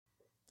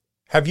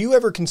Have you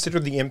ever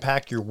considered the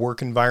impact your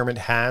work environment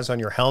has on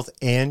your health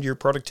and your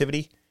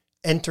productivity?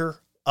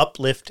 Enter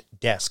Uplift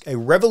Desk, a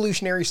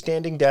revolutionary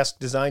standing desk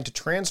designed to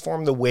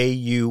transform the way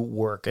you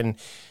work. And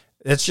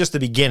that's just the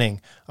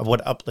beginning of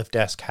what Uplift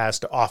Desk has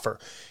to offer.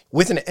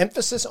 With an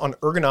emphasis on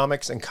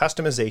ergonomics and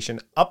customization,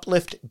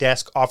 Uplift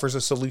Desk offers a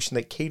solution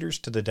that caters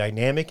to the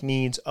dynamic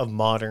needs of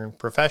modern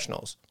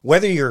professionals.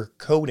 Whether you're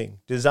coding,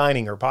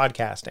 designing, or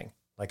podcasting,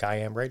 like I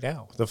am right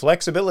now, the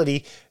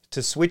flexibility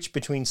to switch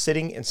between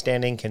sitting and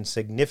standing can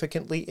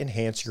significantly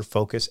enhance your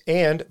focus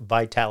and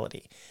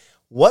vitality.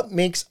 What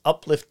makes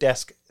Uplift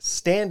Desk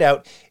stand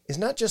out is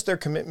not just their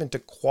commitment to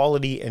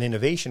quality and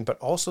innovation, but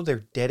also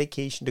their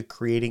dedication to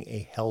creating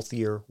a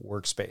healthier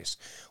workspace.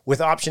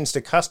 With options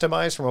to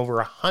customize from over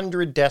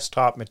 100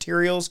 desktop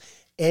materials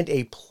and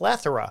a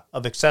plethora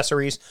of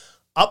accessories,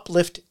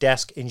 Uplift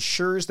Desk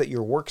ensures that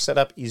your work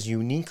setup is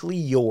uniquely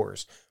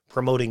yours,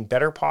 promoting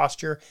better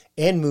posture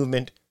and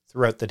movement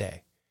throughout the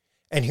day.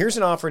 And here's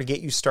an offer to get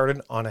you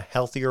started on a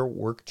healthier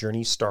work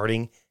journey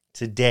starting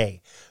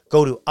today.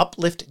 Go to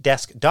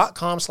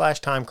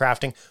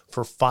upliftdesk.com/timecrafting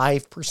for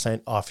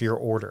 5% off your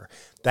order.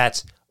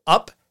 That's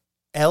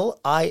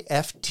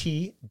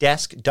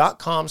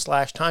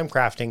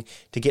upliftdesk.com/timecrafting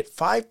to get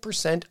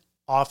 5%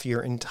 off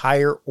your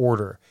entire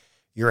order.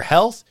 Your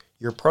health,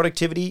 your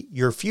productivity,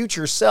 your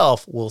future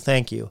self will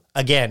thank you.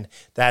 Again,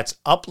 that's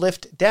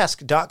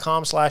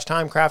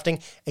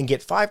upliftdesk.com/timecrafting and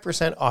get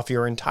 5% off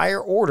your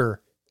entire order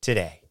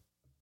today.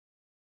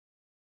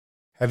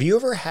 Have you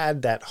ever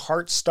had that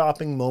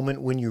heart-stopping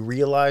moment when you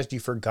realized you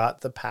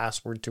forgot the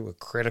password to a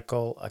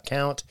critical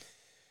account?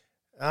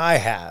 I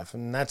have,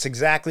 and that's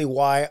exactly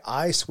why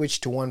I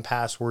switched to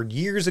 1Password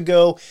years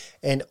ago,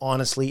 and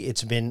honestly,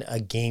 it's been a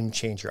game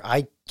changer.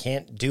 I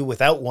can't do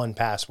without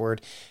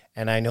 1Password,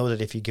 and I know that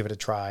if you give it a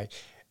try,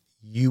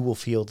 you will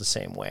feel the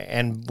same way.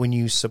 And when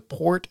you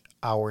support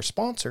our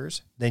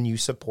sponsors, then you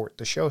support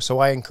the show. So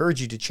I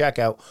encourage you to check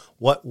out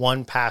what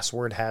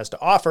 1Password has to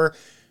offer.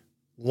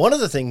 One of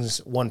the things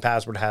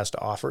 1Password has to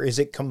offer is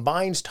it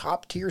combines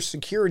top-tier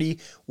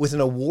security with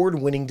an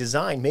award-winning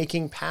design,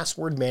 making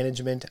password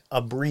management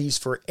a breeze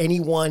for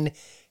anyone,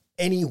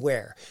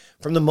 anywhere.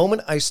 From the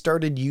moment I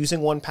started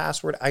using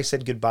 1Password, I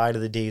said goodbye to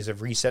the days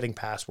of resetting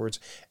passwords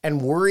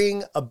and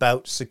worrying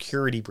about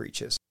security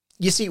breaches.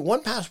 You see,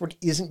 1Password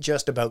isn't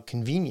just about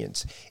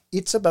convenience.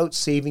 It's about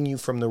saving you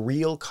from the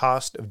real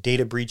cost of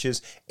data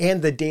breaches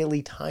and the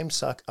daily time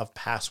suck of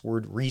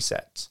password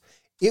resets.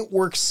 It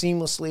works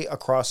seamlessly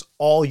across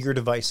all your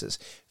devices,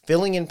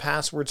 filling in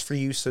passwords for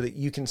you so that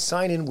you can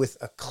sign in with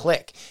a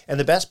click. And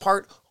the best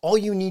part, all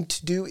you need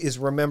to do is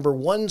remember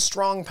one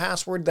strong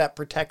password that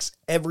protects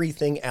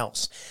everything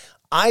else.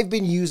 I've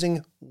been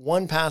using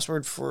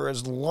 1Password for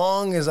as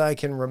long as I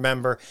can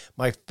remember.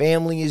 My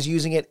family is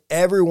using it.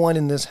 Everyone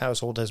in this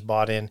household has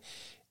bought in.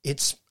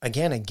 It's,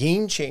 again, a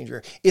game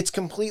changer. It's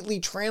completely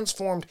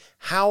transformed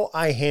how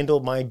I handle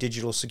my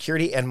digital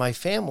security, and my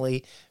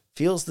family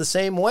feels the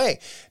same way.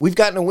 We've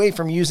gotten away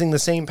from using the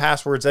same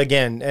passwords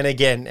again and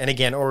again and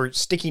again, or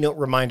sticky note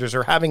reminders,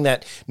 or having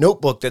that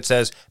notebook that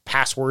says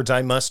passwords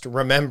I must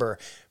remember.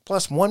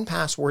 Plus,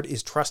 1Password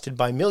is trusted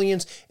by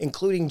millions,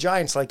 including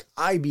giants like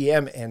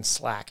IBM and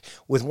Slack.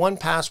 With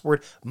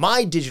 1Password,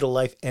 my digital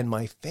life and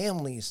my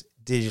family's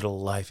digital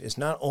life is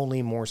not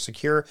only more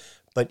secure,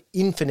 but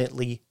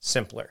infinitely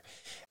simpler.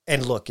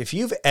 And look, if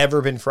you've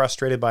ever been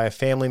frustrated by a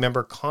family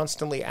member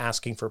constantly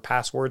asking for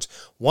passwords,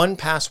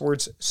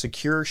 1Password's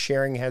secure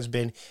sharing has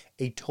been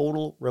a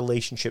total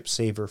relationship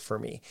saver for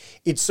me.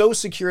 It's so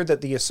secure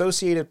that the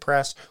Associated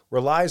Press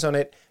relies on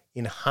it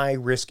in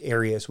high-risk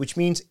areas, which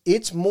means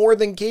it's more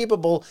than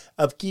capable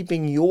of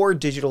keeping your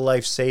digital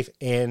life safe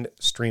and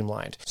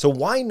streamlined. So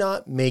why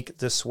not make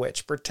the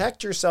switch?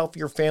 Protect yourself,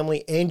 your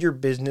family, and your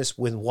business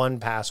with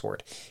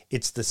 1Password.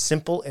 It's the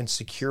simple and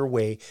secure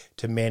way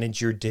to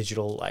manage your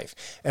digital life.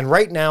 And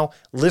right now,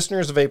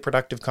 listeners of A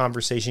Productive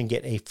Conversation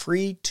get a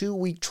free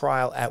 2-week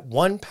trial at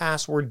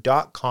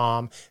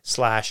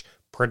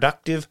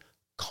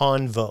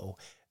 1Password.com/productiveconvo.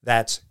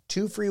 That's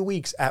 2 free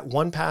weeks at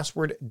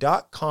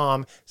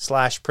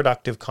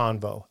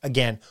 1Password.com/productiveconvo.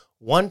 Again,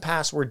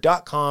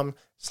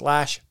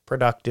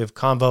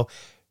 1Password.com/productiveconvo.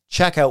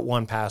 Check out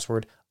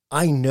 1Password.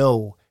 I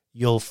know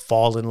you'll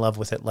fall in love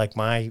with it like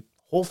my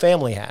whole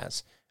family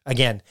has.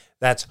 Again,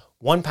 that's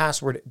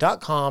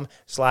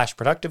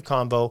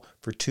 1Password.com/productiveconvo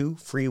for 2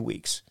 free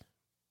weeks.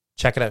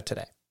 Check it out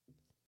today.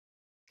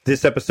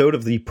 This episode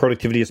of the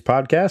Productivityist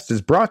Podcast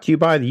is brought to you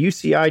by the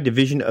UCI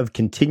Division of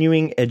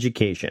Continuing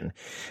Education.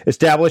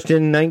 Established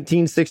in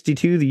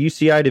 1962, the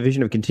UCI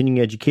Division of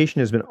Continuing Education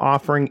has been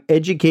offering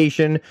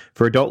education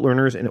for adult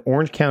learners in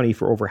Orange County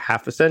for over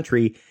half a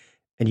century,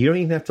 and you don't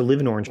even have to live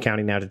in Orange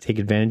County now to take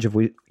advantage of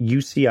what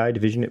UCI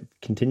Division of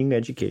Continuing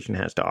Education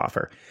has to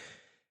offer.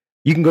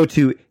 You can go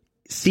to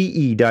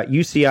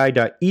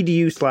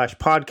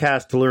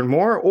ce.uci.edu/podcast to learn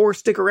more, or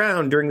stick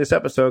around during this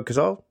episode because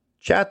I'll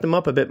chat them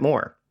up a bit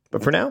more.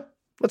 But for now,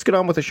 let's get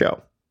on with the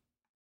show.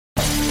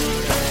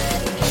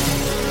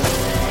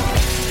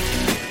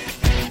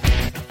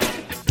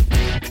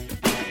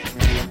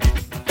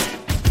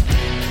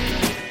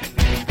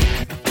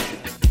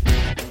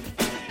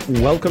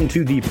 Welcome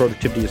to the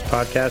Productivityist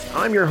Podcast.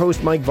 I'm your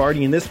host, Mike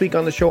Vardy, and this week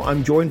on the show,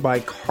 I'm joined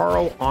by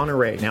Carl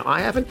Honoré. Now, I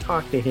haven't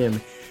talked to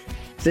him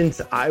since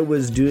I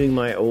was doing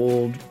my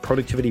old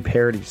productivity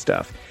parody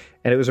stuff,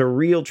 and it was a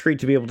real treat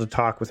to be able to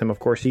talk with him. Of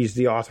course, he's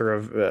the author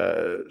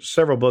of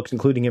several books,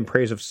 including In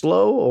Praise of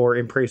Slow or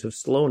In Praise of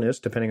Slowness,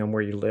 depending on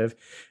where you live,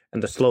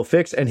 and The Slow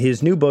Fix. And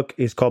his new book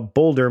is called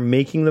Bolder,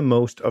 Making the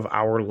Most of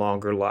Our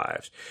Longer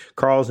Lives.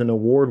 Carl's an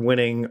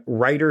award-winning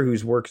writer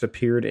whose works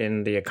appeared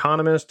in The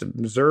Economist,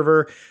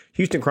 Observer,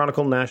 Houston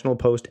Chronicle, National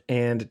Post,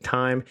 and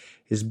Time.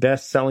 His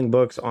best-selling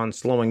books on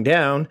slowing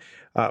down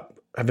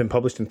have been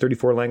published in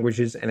 34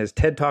 languages, and his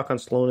TED Talk on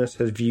slowness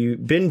has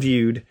been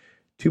viewed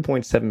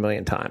 2.7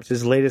 million times.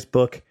 His latest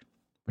book,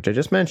 which I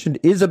just mentioned,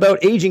 is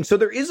about aging. So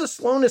there is a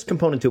slowness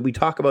component to it. We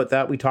talk about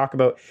that. We talk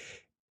about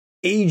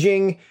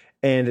aging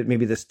and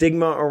maybe the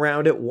stigma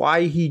around it,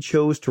 why he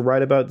chose to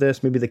write about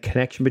this, maybe the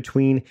connection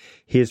between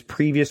his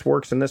previous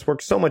works and this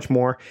work, so much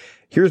more.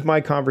 Here's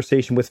my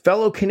conversation with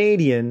fellow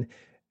Canadian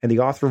and the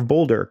author of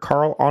Bolder,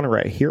 Carl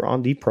Honoré, here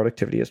on the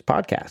Productivityist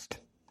Podcast.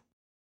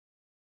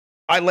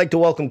 I'd like to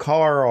welcome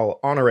Carl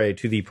Honoré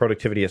to the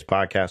Productivityist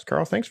Podcast.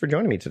 Carl, thanks for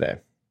joining me today.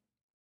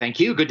 Thank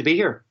you. Good to be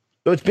here.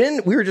 So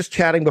we were just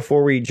chatting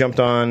before we jumped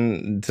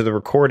on to the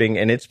recording,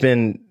 and it's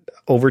been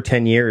over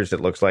 10 years, it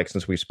looks like,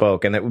 since we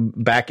spoke. And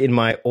back in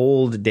my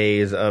old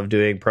days of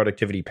doing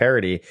productivity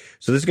parody.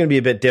 So this is going to be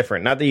a bit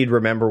different. Not that you'd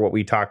remember what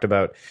we talked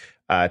about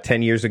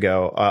 10 years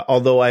ago,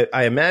 although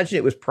I imagine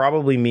it was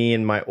probably me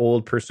and my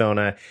old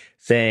persona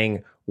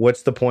saying,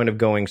 what's the point of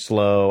going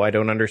slow? I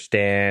don't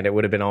understand. It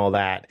would have been all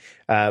that.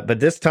 But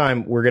this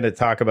time we're going to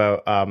talk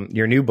about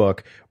your new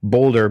book,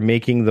 Bolder,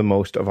 Making the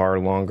Most of Our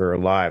Longer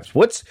Lives.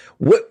 What's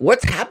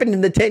happened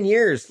in the 10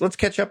 years? Let's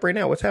catch up right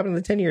now. What's happened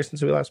in the 10 years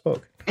since we last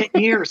spoke?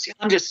 10 years.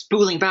 I'm just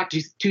spooling back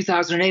to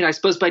 2008. I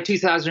suppose by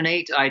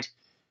 2008, I'd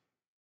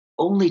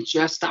only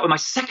just thought my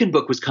second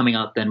book was coming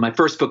out then. My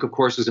first book, of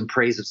course, was In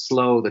Praise of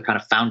Slow, the kind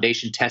of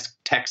foundation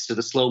text of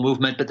the slow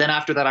movement. But then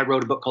after that, I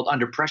wrote a book called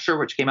Under Pressure,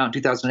 which came out in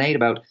 2008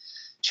 about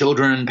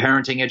children,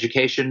 parenting,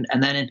 education.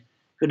 And then in,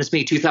 goodness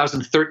me,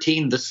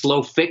 2013, The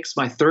Slow Fix,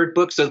 my third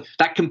book. So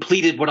that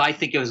completed what I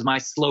think of as my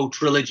slow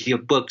trilogy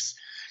of books.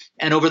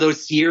 And over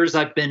those years,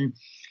 I've been,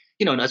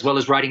 as well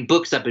as writing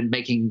books, I've been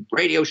making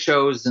radio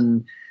shows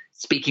and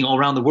speaking all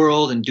around the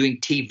world and doing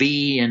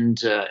TV.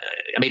 And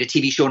I made a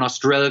TV show in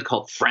Australia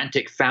called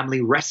Frantic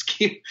Family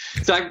Rescue.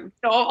 So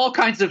all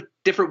kinds of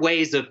different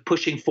ways of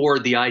pushing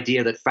forward the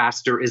idea that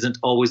faster isn't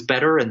always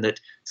better and that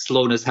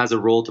slowness has a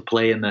role to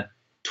play in the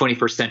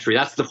 21st century.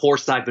 That's the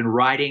horse I've been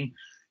riding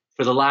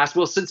for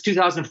the since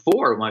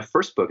 2004, my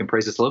first book, In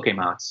Praise of Slow, came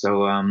out.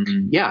 So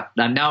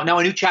now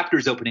a new chapter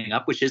is opening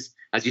up, which is,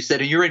 as you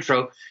said in your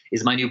intro,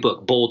 is my new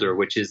book, Bolder,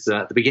 which is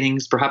the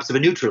beginnings perhaps of a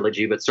new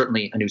trilogy, but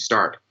certainly a new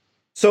start.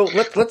 So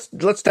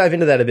let's dive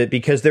into that a bit,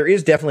 because there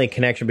is definitely a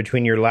connection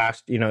between your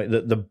last,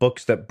 the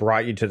books that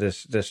brought you to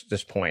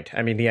this point.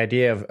 I mean, the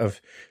idea of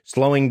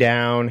slowing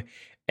down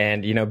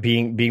and,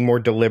 being more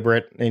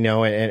deliberate,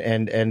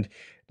 and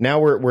now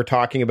we're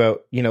talking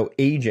about,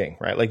 aging,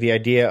 right? Like the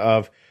idea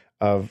of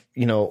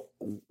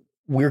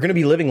we're going to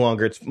be living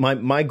longer. It's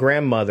my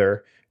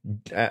grandmother,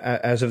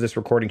 as of this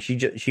recording,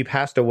 she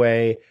passed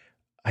away,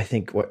 I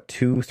think,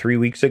 2-3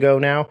 weeks ago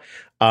now.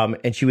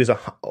 And she was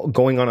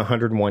going on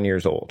 101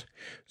 years old.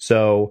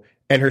 So,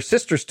 and her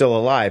sister's still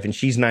alive and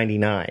she's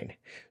 99.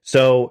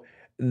 So,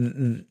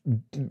 10,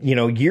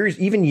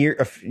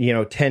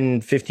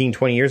 15,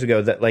 20 years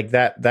ago,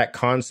 that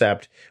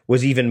concept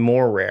was even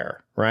more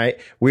rare, right?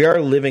 We are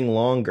living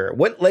longer.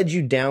 What led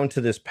you down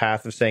to this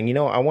path of saying,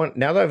 now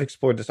that I've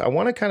explored this, I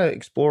want to kind of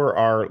explore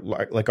our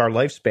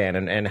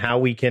lifespan and how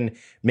we can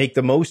make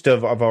the most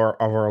of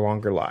our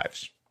longer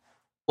lives?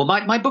 Well,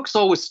 my books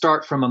always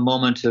start from a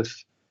moment of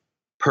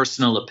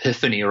personal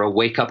epiphany or a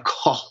wake-up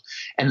call.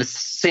 And the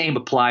same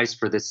applies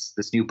for this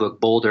new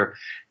book, Bolder.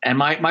 And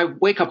my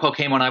wake-up call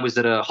came when I was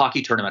at a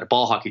hockey tournament, a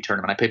ball hockey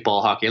tournament. I played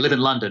ball hockey. I live in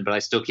London, but I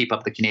still keep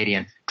up the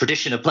Canadian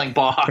tradition of playing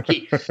ball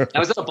hockey. I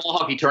was at a ball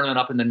hockey tournament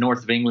up in the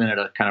north of England at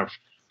a kind of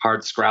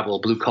hard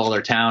scrabble,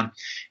 blue-collar town.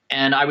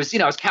 And I was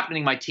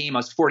captaining my team. I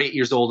was 48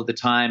 years old at the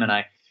time, and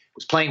I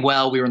was playing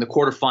well. We were in the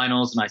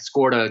quarterfinals, and I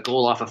scored a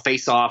goal off a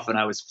face-off, and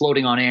I was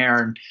floating on air.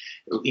 And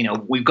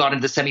we got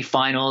into the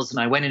semifinals, and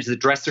I went into the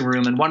dressing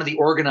room, and one of the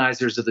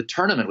organizers of the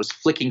tournament was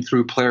flicking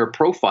through player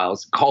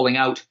profiles, calling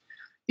out,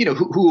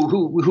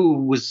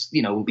 who was,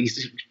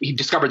 he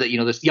discovered that,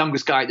 this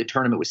youngest guy at the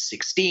tournament was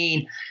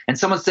 16, and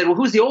someone said, well,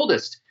 who's the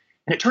oldest?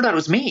 And it turned out it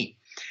was me.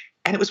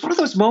 And it was one of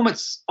those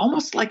moments,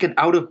 almost like an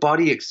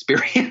out-of-body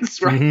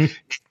experience, right? Mm-hmm.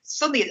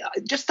 Suddenly,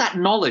 just that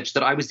knowledge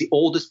that I was the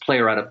oldest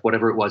player out of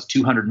whatever it was,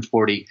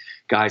 240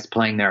 guys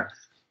playing there,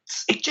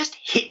 it just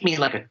hit me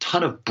like a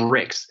ton of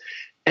bricks.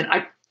 And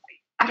I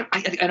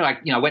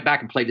went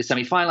back and played the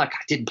semifinal. I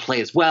didn't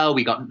play as well.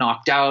 We got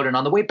knocked out. And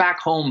on the way back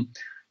home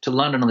to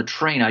London on the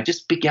train, I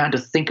just began to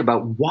think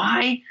about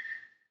why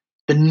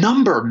the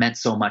number meant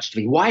so much to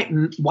me. Why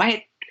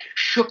it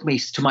shook me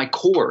to my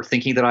core,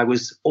 thinking that I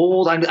was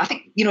old. I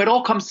think it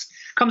all comes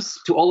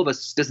to all of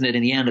us, doesn't it?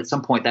 In the end, at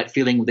some point, that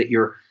feeling that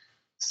you're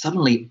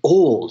suddenly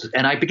old.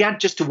 And I began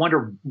just to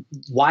wonder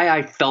why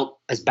I felt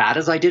as bad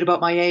as I did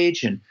about my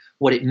age and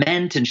what it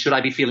meant, and should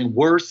I be feeling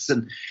worse?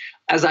 And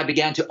as I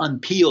began to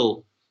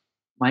unpeel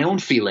my own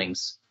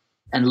feelings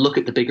and look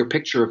at the bigger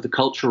picture of the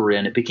culture we're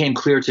in, it became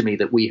clear to me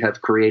that we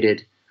have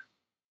created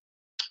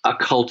a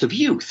cult of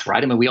youth,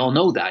 right? I mean, we all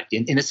know that.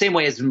 In the same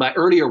way as in my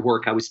earlier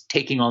work, I was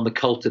taking on the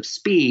cult of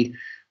speed.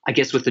 I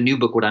guess with the new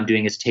book, what I'm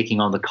doing is taking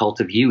on the cult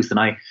of youth. And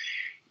I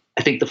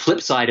think the flip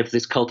side of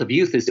this cult of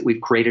youth is that we've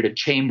created a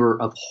chamber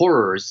of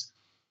horrors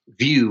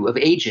view of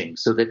aging,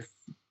 so that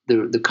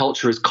the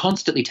culture is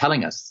constantly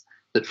telling us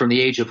that from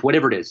the age of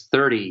whatever it is,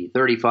 30,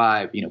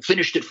 35,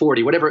 finished at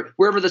 40, whatever,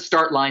 wherever the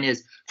start line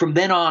is, from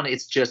then on,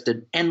 it's just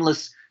an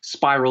endless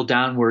spiral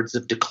downwards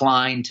of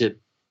decline to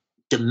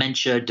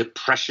dementia,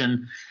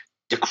 depression,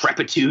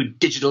 decrepitude,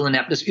 digital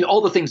ineptness,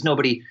 all the things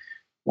nobody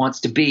wants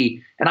to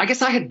be. And I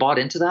guess I had bought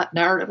into that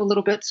narrative a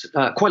little bit,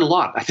 quite a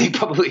lot, I think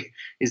probably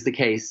is the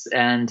case.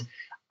 And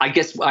I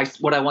guess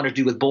what I wanted to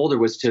do with Boulder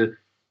was to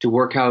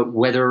work out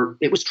whether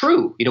it was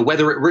true,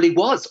 whether it really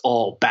was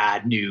all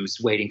bad news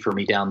waiting for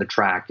me down the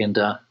track. And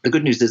the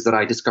good news is that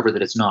I discovered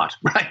that it's not,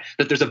 right?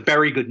 That there's a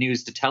very good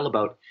news to tell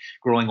about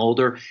growing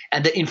older.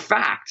 And that in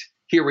fact,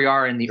 here we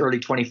are in the early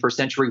 21st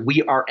century,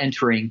 we are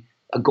entering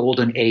a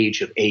golden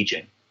age of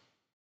aging.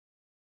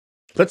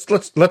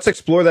 Let's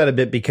explore that a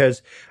bit,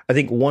 because I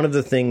think one of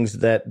the things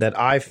that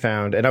I've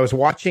found, and I was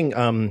watching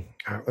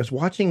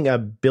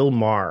Bill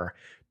Maher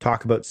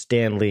talk about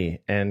Stan Lee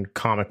and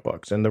comic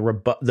books, and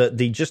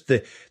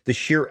the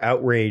sheer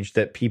outrage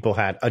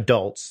that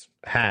adults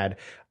had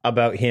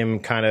about him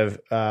kind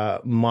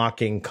of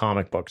mocking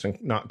comic books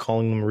and not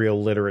calling them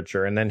real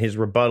literature. And then his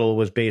rebuttal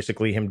was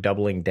basically him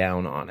doubling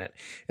down on it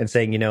and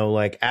saying, if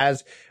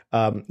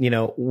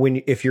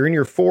you're in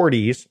your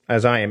 40s,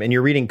 as I am, and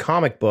you're reading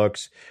comic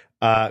books,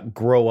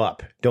 grow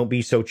up. Don't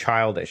be so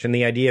childish. And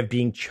the idea of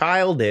being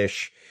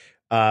childish,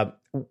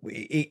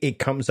 it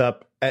comes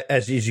up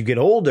as you get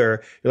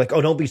older. You're like,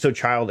 oh, don't be so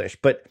childish.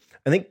 But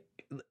I think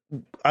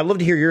I'd love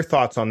to hear your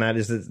thoughts on that.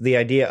 Is the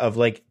idea of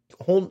like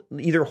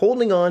either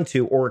holding on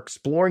to or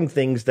exploring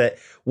things that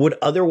would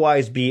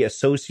otherwise be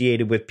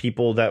associated with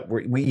people that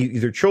were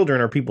either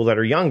children or people that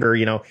are younger,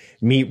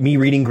 me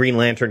reading Green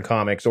Lantern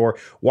comics or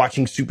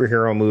watching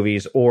superhero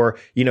movies or,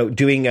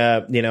 doing,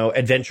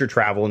 adventure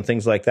travel and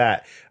things like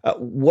that.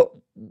 What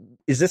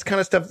is this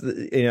kind of stuff?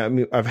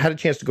 I've had a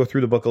chance to go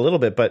through the book a little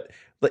bit, but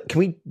can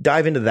we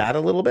dive into that a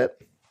little bit?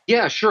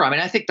 Yeah, sure. I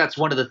mean, I think that's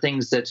one of the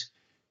things that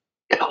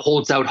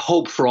holds out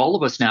hope for all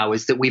of us now,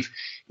 is that we've,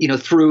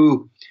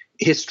 through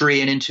history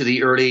and into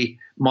the early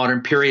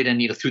modern period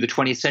and through the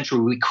 20th century,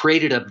 we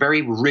created a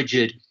very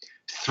rigid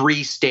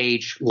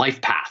 3-stage life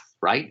path,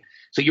 right?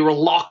 So you were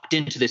locked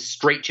into this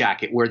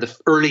straitjacket where the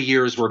early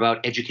years were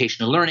about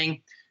education and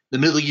learning, the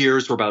middle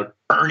years were about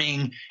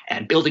earning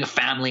and building a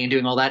family and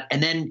doing all that,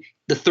 and then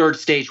the third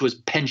stage was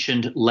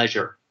pensioned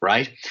leisure,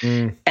 right?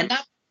 And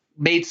that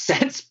made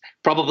sense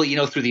probably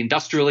through the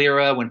industrial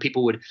era, when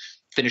people would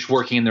finish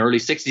working in the early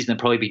 60s and then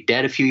probably be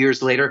dead a few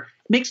years later.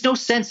 It makes no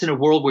sense in a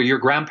world where your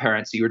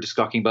grandparents, you were just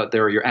talking about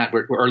there, or your aunt,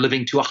 are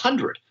living to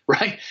 100,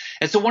 right?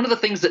 And so one of the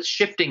things that's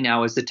shifting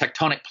now as the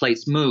tectonic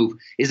plates move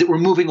is that we're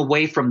moving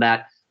away from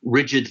that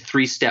rigid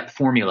 3-step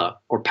formula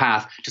or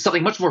path to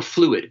something much more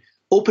fluid,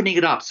 opening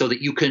it up so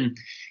that you can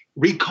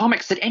read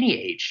comics at any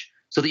age,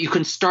 so that you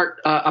can start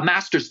a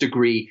master's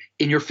degree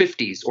in your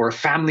 50s, or a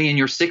family in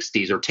your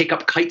 60s, or take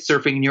up kite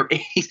surfing in your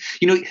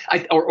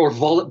 80s,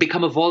 or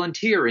become a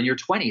volunteer in your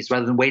 20s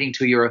rather than waiting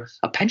till you're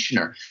a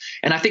pensioner.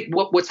 And I think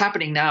what's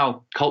happening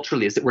now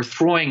culturally is that we're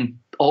throwing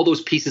all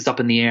those pieces up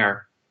in the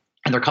air,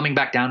 and they're coming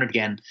back down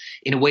again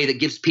in a way that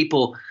gives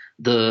people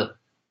the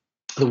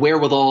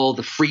wherewithal,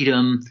 the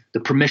freedom, the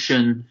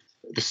permission,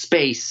 the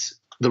space,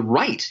 the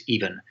right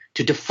even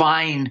to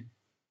define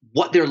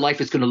what their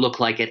life is going to look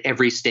like at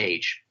every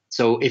stage.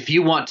 So if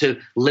you want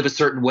to live a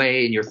certain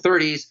way in your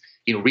 30s,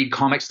 read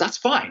comics, that's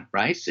fine,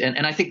 right?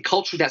 And I think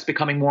culturally that's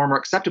becoming more and more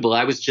acceptable.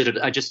 I just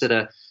did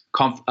a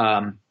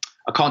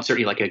concert,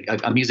 like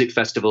a music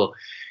festival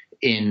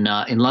in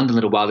London a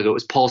little while ago. It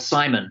was Paul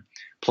Simon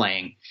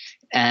playing,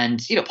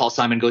 and Paul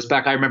Simon goes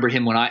back. I remember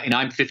him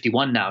I'm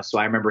 51 now, so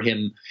I remember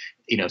him.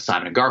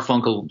 Simon and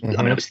Garfunkel. Mm-hmm.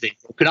 I mean, obviously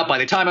broken up by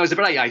the time I was,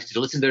 but I used to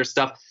listen to their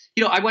stuff.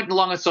 I went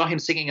along and saw him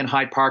singing in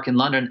Hyde Park in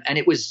London, and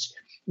it was.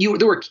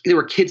 There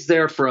were kids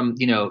there from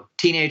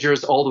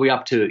teenagers all the way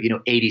up to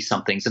 80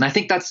 somethings, and I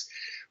think that's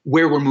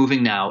where we're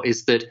moving now.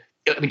 Is that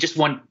just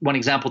one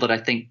example that I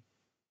think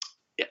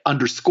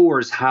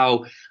underscores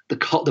how the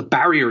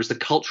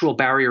cultural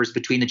barriers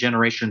between the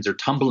generations are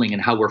tumbling,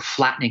 and how we're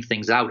flattening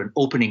things out and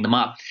opening them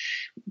up.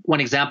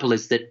 One example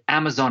is that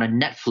Amazon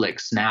and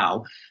Netflix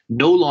now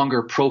no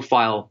longer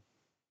profile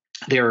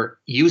their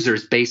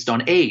users based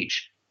on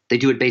age; they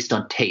do it based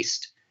on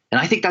taste. And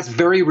I think that's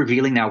very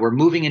revealing now. We're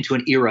moving into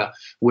an era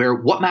where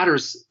what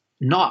matters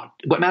now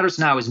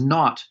is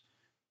not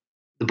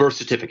the birth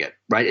certificate,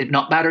 right?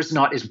 Matters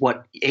not is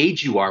what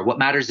age you are. What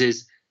matters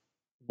is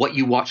what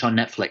you watch on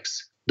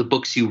Netflix, the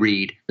books you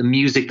read, the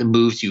music that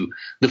moves you,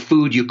 the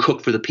food you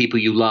cook for the people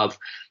you love,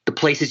 the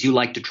places you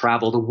like to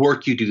travel, the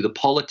work you do, the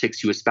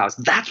politics you espouse.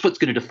 That's what's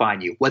going to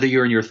define you, whether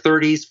you're in your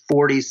 30s,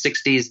 40s,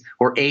 60s,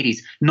 or 80s,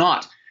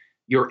 not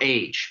your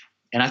age.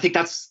 And I think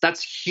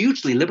that's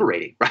hugely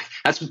liberating, right?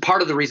 That's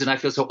part of the reason I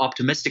feel so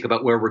optimistic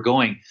about where we're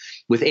going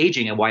with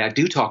aging, and why I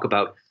do talk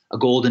about a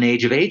golden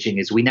age of aging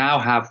is we now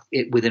have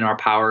it within our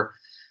power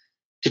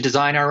to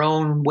design our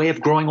own way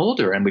of growing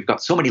older. And we've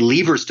got so many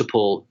levers to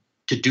pull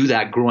to do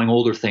that growing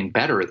older thing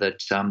better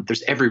that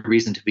there's every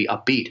reason to be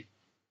upbeat.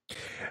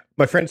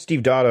 My friend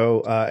Steve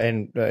Dotto,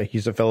 and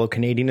he's a fellow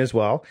Canadian as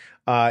well.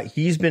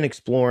 He's been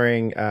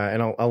exploring,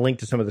 and I'll link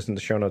to some of this in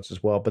the show notes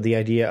as well. But the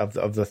idea of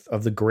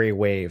the gray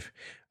wave,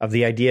 of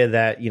the idea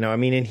that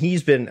and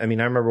he's been. I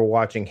remember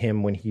watching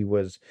him when he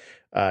was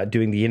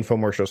doing the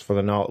infomercials for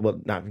the not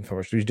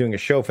infomercials. He was doing a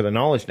show for the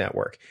Knowledge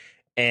Network,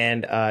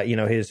 and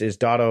his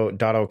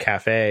Dotto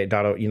Cafe,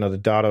 the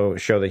Dotto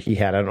show that he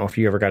had. I don't know if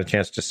you ever got a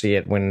chance to see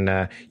it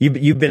when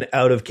you've been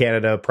out of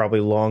Canada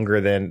probably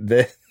longer than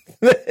the.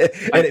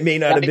 And it may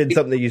not have been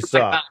something that you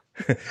saw.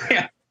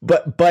 Yeah.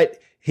 But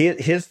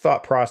his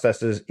thought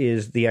process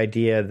is the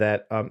idea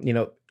that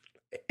and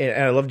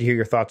I'd love to hear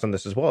your thoughts on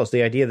this as well, is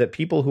the idea that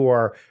people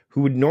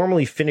who would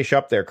normally finish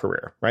up their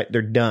career, right?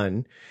 They're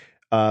done.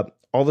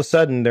 All of a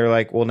sudden they're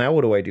like, well, now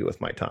what do I do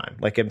with my time?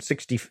 Like I'm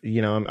 60,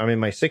 I'm in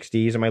my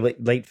 60s, in my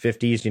late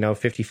 50s,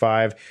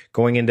 55,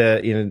 going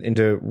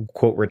into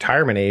quote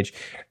retirement age.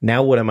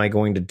 Now what am I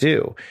going to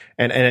do?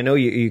 And I know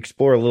you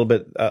explore a little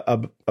bit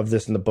of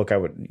this in the book. I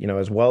would,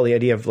 as well, the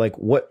idea of like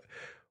what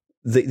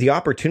the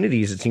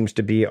opportunities, it seems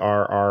to be,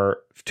 are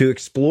to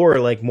explore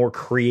like more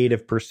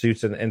creative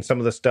pursuits and some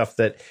of the stuff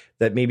that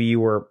maybe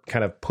you were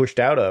kind of pushed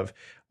out of.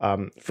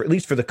 For at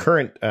least for the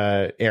current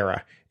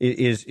era,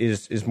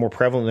 is more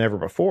prevalent than ever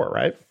before,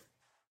 right?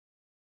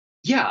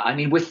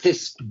 Yeah, with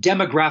this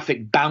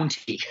demographic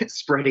bounty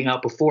spreading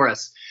out before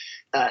us,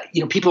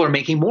 people are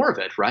making more of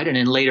it, right? And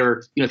then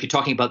later, if you're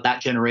talking about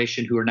that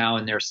generation who are now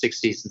in their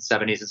 60s and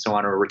 70s and so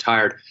on, or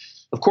retired,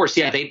 of course,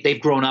 yeah,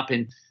 they've grown up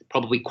in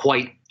probably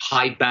quite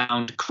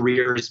high-bound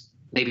careers,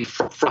 maybe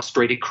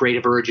frustrated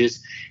creative urges,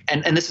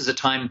 and this is a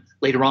time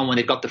later on when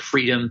they've got the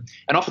freedom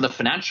and often the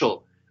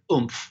financial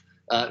oomph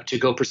to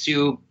go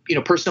pursue,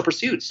 personal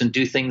pursuits and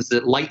do things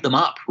that light them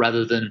up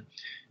rather than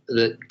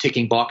the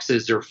ticking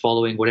boxes or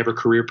following whatever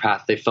career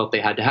path they felt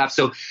they had to have.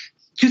 So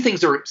two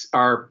things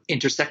are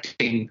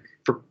intersecting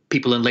for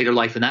people in later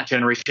life in that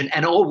generation,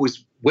 and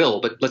always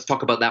will, but let's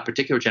talk about that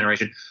particular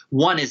generation.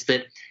 One is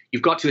that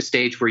you've got to a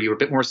stage where you're a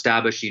bit more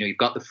established, you've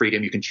got the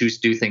freedom, you can choose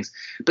to do things.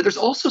 But there's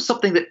also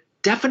something that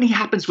definitely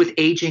happens with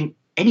aging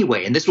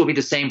anyway, and this will be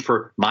the same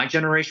for my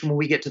generation when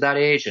we get to that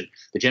age, and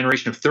the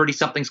generation of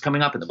 30-somethings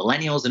coming up, and the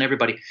millennials and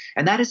everybody.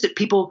 And that is that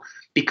people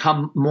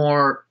become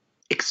more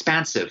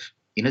expansive.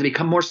 They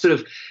become more sort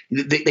of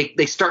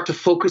they start to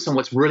focus on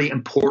what's really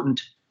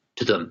important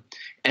to them.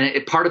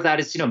 And part of that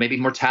is, maybe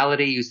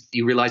mortality.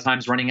 You realize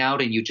time's running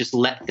out, and you just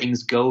let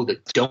things go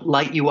that don't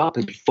light you up,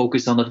 and you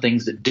focus on the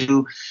things that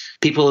do.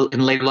 People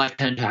in later life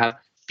tend to have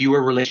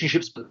fewer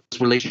relationships, but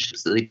those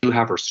relationships that they do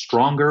have are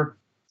stronger.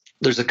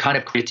 There's a kind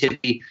of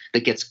creativity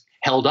that gets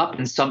held up.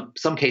 In some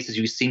cases,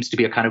 there seems to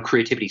be a kind of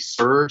creativity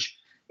surge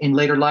in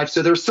later life.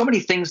 So there's so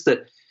many things that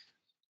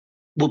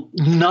will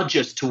nudge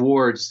us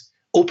towards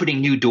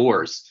opening new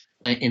doors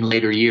in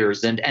later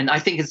years. And I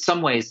think in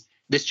some ways,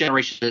 this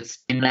generation that's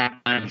in that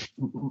kind of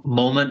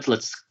moment,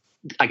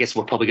 I guess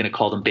we're probably going to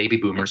call them baby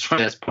boomers.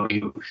 That's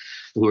probably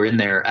who are in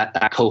there at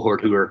that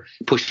cohort who are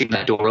pushing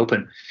that door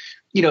open.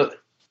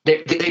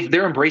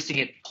 They're embracing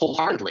it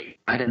wholeheartedly,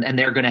 right? And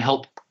they're going to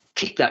help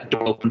keep that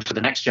door open for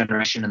the next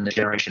generation and the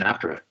generation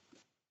after it.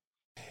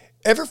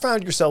 Ever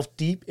found yourself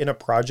deep in a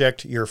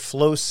project, your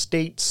flow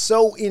state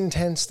so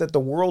intense that the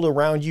world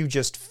around you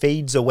just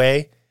fades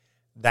away?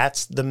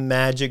 That's the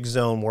magic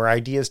zone where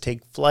ideas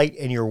take flight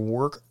and your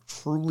work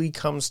truly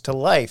comes to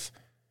life.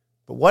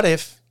 But what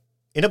if,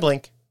 in a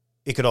blink,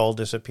 it could all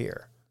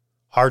disappear?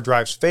 Hard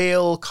drives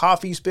fail,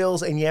 coffee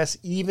spills, and yes,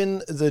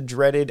 even the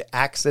dreaded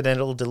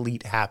accidental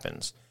delete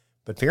happens.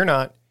 But fear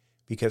not,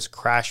 because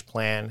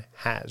CrashPlan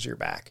has your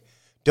back.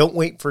 Don't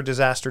wait for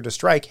disaster to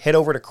strike. Head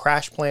over to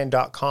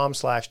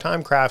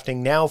crashplan.com/timecrafting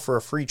now for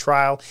a free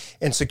trial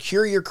and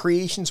secure your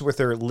creations with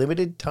their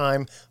limited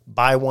time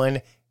buy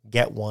one,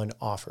 get one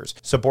offers.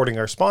 Supporting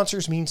our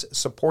sponsors means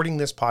supporting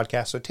this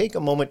podcast, so take a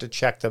moment to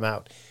check them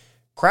out.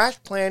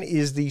 CrashPlan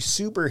is the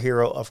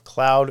superhero of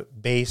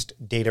cloud-based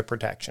data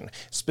protection,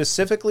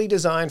 specifically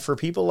designed for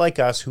people like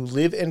us who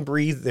live and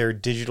breathe their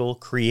digital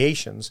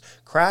creations.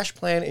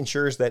 CrashPlan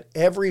ensures that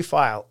every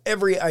file,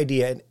 every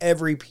idea, and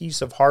every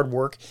piece of hard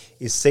work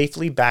is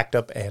safely backed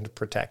up and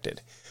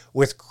protected.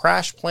 With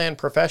CrashPlan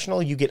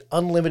Professional, you get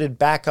unlimited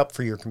backup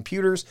for your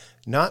computers,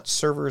 not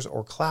servers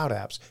or cloud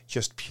apps,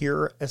 just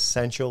pure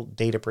essential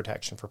data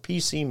protection for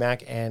PC,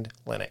 Mac, and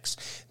Linux.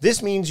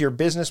 This means your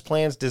business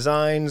plans,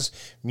 designs,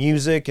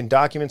 music, and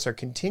documents are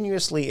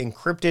continuously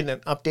encrypted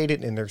and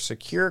updated in their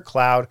secure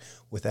cloud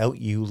without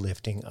you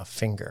lifting a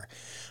finger.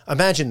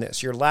 Imagine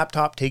this, your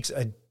laptop takes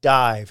a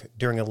dive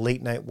during a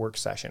late night work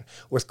session.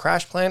 With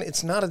CrashPlan,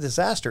 it's not a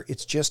disaster,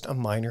 it's just a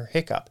minor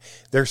hiccup.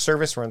 Their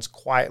service runs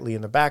quietly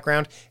in the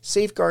background,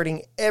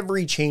 safeguarding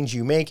every change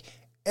you make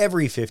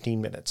every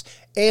 15 minutes.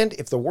 And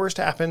if the worst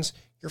happens,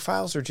 your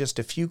files are just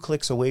a few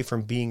clicks away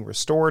from being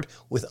restored,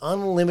 with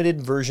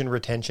unlimited version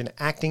retention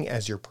acting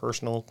as your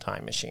personal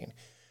time machine.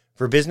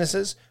 For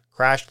businesses,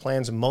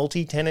 CrashPlan's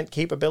multi-tenant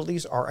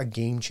capabilities are a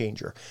game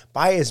changer.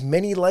 Buy as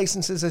many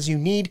licenses as you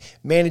need,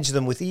 manage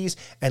them with ease,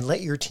 and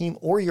let your team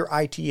or your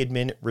IT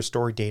admin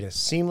restore data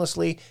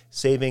seamlessly,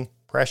 saving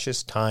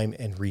precious time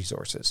and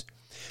resources.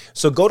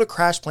 So go to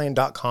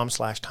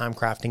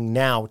crashplan.com/timecrafting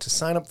now to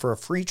sign up for a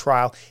free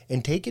trial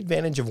and take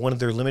advantage of one of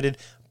their limited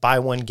buy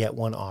one, get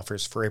one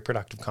offers for a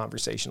productive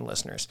conversation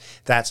listeners.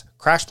 That's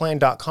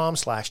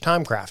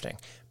crashplan.com/timecrafting.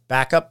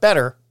 Back up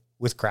better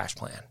with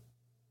CrashPlan.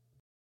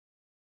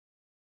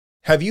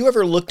 Have you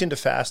ever looked into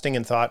fasting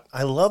and thought,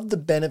 I love the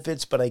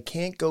benefits, but I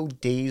can't go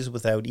days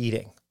without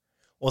eating?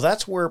 Well,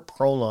 that's where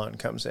Prolon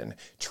comes in,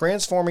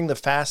 transforming the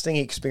fasting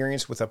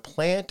experience with a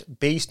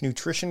plant-based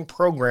nutrition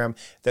program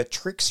that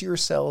tricks your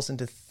cells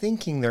into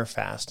thinking they're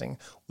fasting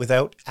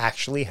without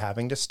actually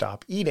having to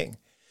stop eating.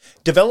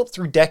 Developed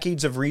through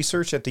decades of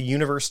research at the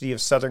University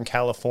of Southern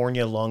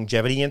California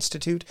Longevity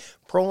Institute,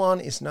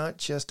 Prolon is not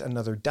just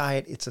another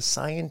diet, it's a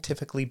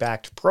scientifically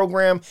backed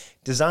program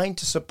designed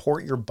to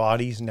support your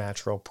body's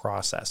natural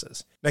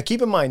processes. Now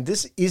keep in mind,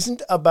 this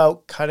isn't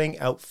about cutting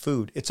out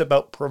food. It's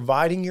about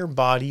providing your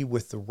body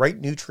with the right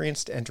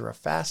nutrients to enter a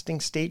fasting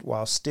state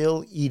while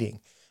still eating.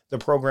 The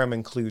program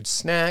includes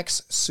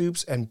snacks,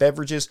 soups, and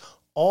beverages,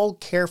 all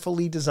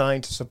carefully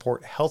designed to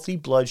support healthy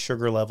blood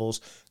sugar levels,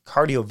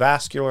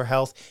 cardiovascular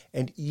health,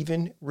 and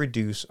even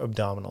reduce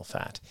abdominal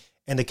fat.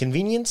 And the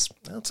convenience,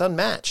 well, it's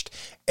unmatched.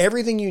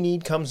 Everything you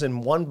need comes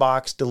in one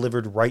box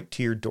delivered right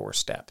to your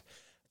doorstep.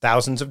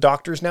 Thousands of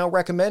doctors now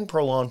recommend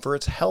Prolon for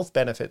its health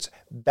benefits,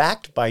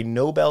 backed by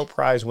Nobel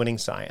Prize-winning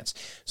science.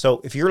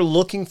 So if you're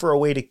looking for a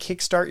way to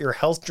kickstart your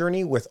health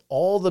journey with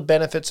all the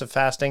benefits of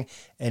fasting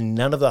and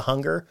none of the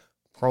hunger,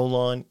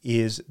 Prolon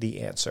is the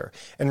answer.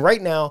 And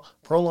right now,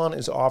 Prolon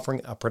is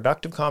offering a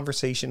Productive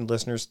Conversation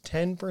listeners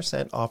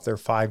 10% off their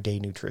 5-day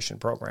nutrition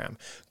program.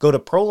 Go to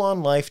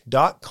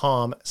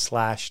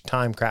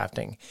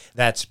prolonlife.com/timecrafting.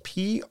 That's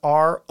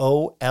PROLON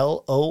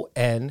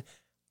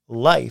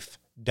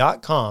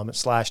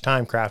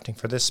life.com/timecrafting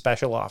for this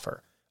special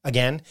offer.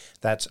 Again,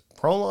 that's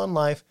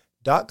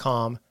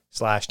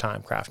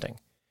prolonlife.com/timecrafting.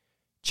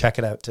 Check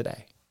it out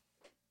today.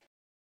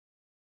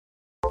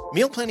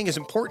 Meal planning is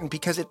important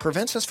because it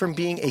prevents us from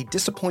being a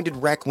disappointed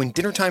wreck when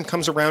dinner time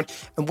comes around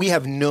and we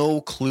have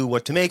no clue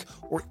what to make,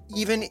 or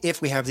even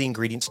if we have the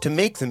ingredients to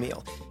make the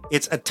meal.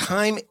 It's a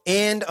time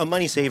and a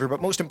money saver,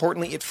 but most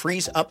importantly, it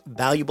frees up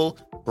valuable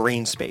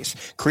brain space.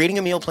 Creating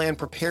a meal plan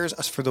prepares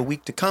us for the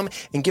week to come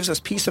and gives us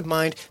peace of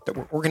mind that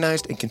we're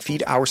organized and can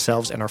feed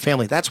ourselves and our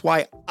family. That's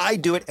why I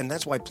do it, and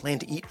that's why Plan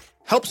to Eat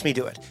helps me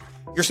do it.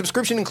 Your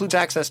subscription includes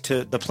access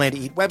to the Plan to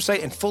Eat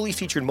website and fully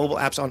featured mobile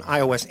apps on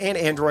iOS and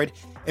Android.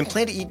 And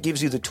Plan to Eat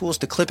gives you the tools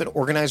to clip and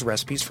organize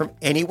recipes from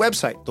any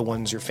website, the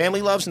ones your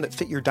family loves and that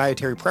fit your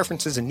dietary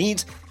preferences and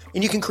needs.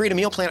 And you can create a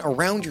meal plan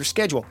around your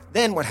schedule.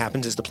 Then what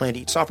happens is the Plan to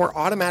Eat software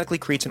automatically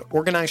creates an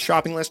organized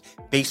shopping list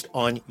based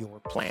on your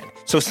plan.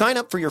 So sign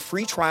up for your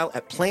free trial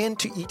at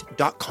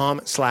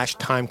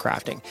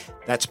plantoeat.com/timecrafting.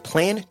 That's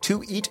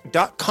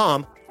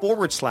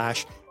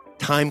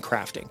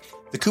plantoeat.com/timecrafting.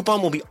 The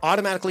coupon will be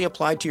automatically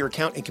applied to your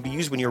account and can be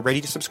used when you're ready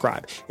to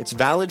subscribe. It's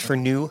valid for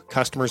new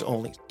customers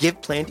only.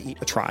 Give Plan to Eat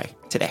a try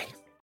today.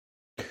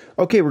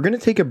 Okay, we're going to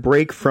take a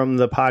break from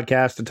the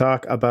podcast to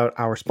talk about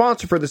our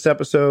sponsor for this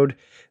episode,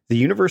 the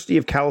University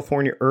of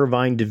California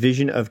Irvine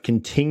Division of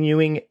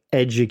Continuing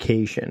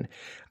Education.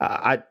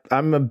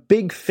 I'm a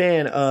big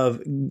fan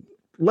of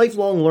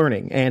lifelong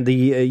learning, and the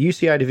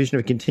UCI Division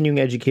of Continuing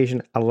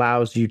Education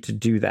allows you to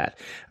do that.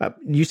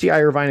 UCI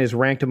Irvine is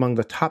ranked among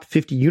the top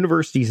 50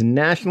 universities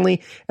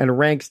nationally and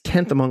ranks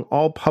 10th among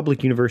all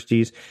public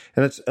universities,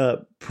 and that's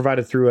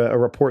provided through a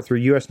report through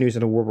U.S. News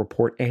and World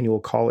Report annual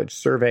college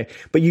survey.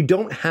 But you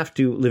don't have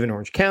to live in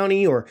Orange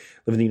County or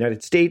live in the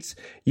United States.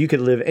 You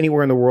could live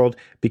anywhere in the world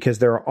because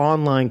there are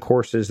online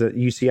courses that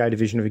UCI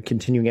Division of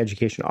Continuing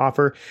Education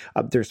offer.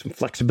 There's some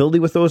flexibility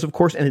with those, of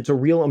course, and it's a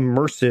real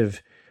immersive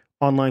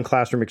online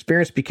classroom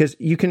experience because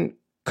you can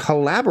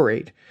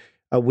collaborate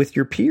with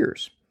your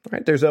peers.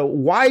 Right? There's a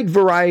wide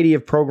variety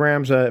of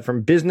programs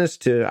from business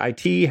to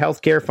IT,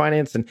 healthcare,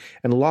 finance, and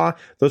law.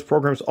 Those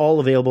programs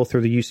all available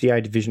through the UCI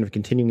Division of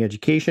Continuing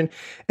Education.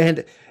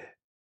 And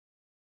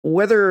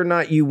whether or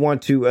not you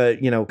want to,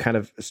 kind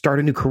of start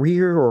a new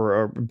career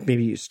or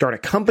maybe start a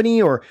company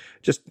or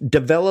just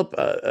develop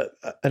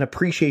an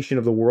appreciation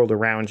of the world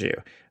around you,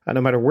 no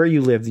matter where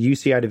you live, the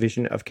UCI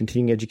Division of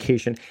Continuing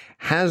Education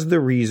has the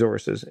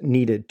resources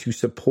needed to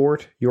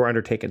support your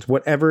undertakings,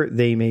 whatever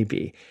they may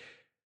be.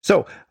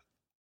 So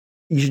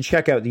you should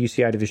check out the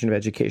UCI Division of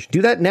Education.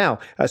 Do that now.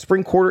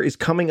 Spring quarter is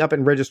coming up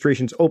and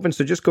registration's open.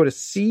 So just go to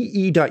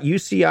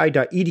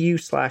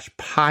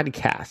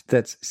ce.uci.edu/podcast.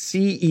 That's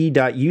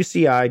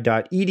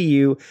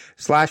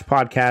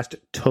ce.uci.edu/podcast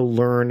to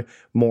learn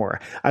more.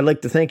 I'd like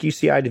to thank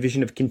UCI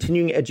Division of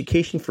Continuing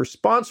Education for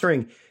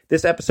sponsoring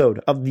this episode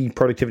of the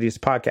Productivityist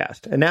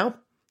Podcast. And now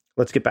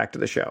let's get back to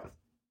the show.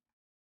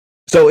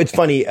 So it's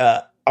funny.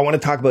 I want to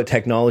talk about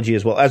technology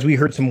as well. As we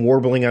heard some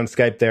warbling on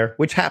Skype there,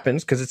 which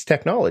happens because it's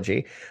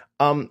technology.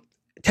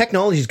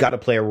 Technology's got to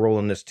play a role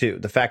in this too.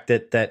 The fact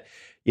that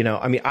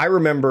I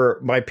remember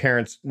my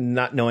parents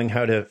not knowing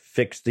how to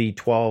fix the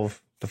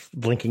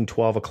blinking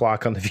 12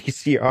 o'clock on the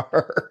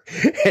VCR.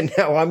 And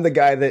now I'm the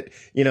guy that,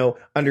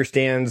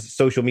 understands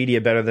social media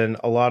better than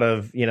a lot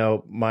of,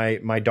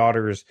 my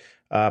daughter's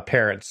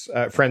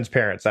friends'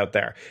 parents out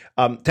there.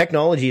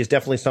 Technology is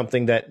definitely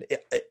something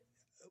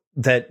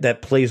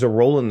that plays a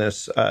role in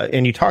this.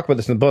 And you talk about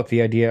this in the book,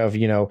 the idea of,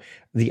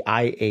 the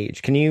eye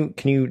age. Can you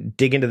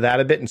dig into that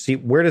a bit and see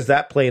where does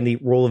that play in the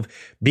role of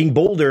being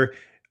bolder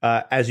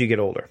as you get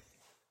older?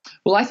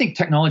 Well, I think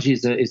technology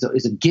is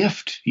a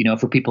gift,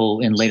 for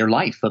people in later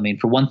life. I mean,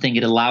 for one thing,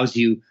 it allows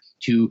you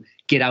to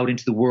get out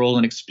into the world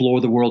and explore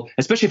the world,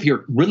 especially if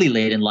you're really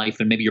late in life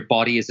and maybe your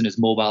body isn't as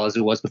mobile as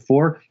it was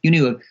before.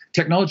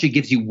 Technology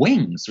gives you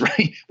wings,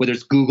 right? Whether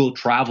it's Google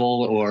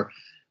Travel or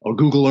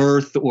Google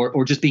Earth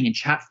or just being in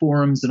chat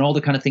forums and all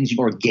the kind of things,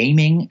 or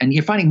gaming. And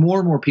you're finding more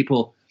and more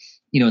people,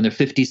 in their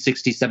 50s,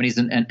 60s, 70s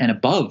and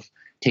above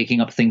taking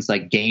up things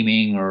like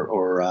gaming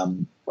or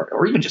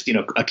even just,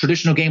 a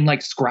traditional game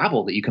like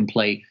Scrabble that you can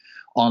play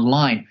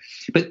online.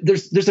 But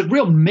there's a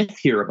real myth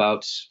here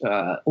about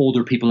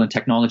older people and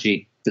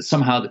technology that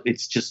somehow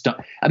it's just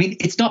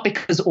it's not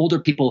because older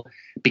people,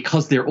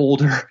 because they're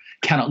older,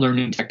 cannot learn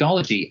new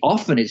technology.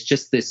 Often it's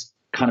just this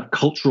kind of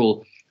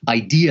cultural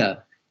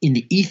idea in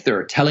the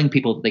ether telling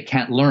people that they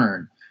can't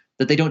learn,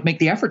 that they don't make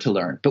the effort to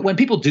learn. But when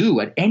people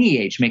do at any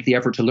age make the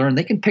effort to learn,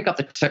 they can pick up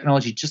the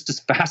technology just as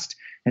fast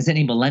as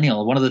any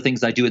millennial. One of the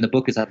things I do in the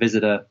book is I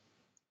visit a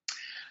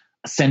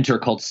center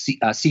called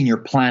Senior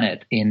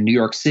Planet in New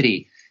York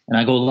City. And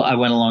I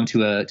went along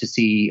to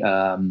see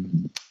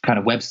kind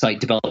of website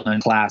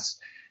development class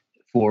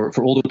for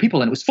older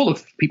people. And it was full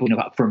of people,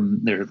 from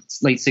their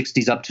late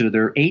 60s up to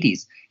their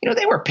 80s.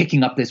 They were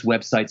picking up this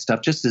website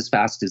stuff just as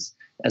fast as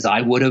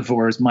I would have,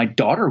 or as my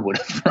daughter would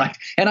have, right?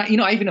 And I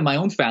even in my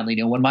own family,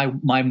 when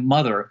my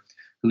mother,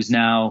 who's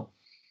now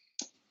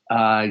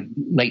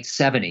late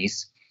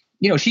 70s,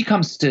 she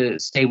comes to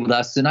stay with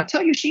us, and I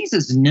tell you, she's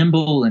as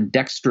nimble and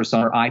dexterous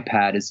on her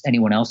iPad as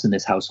anyone else in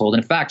this household.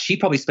 And in fact, she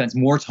probably spends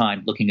more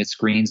time looking at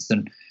screens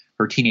than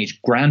her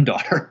teenage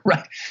granddaughter,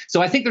 right?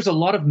 So I think there's a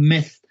lot of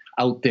myth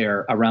out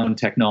there around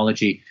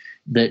technology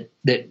that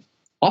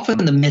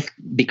often the myth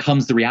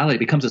becomes the reality,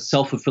 becomes a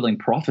self-fulfilling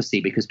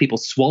prophecy, because people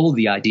swallow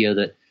the idea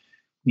that,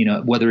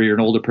 whether you're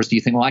an older person,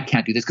 you think, well, I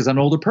can't do this because I'm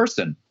an older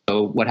person.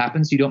 So what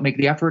happens? You don't make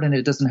the effort and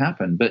it doesn't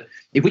happen. But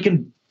if we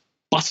can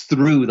bust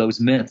through those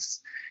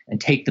myths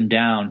and take them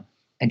down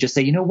and just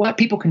say, what,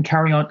 people can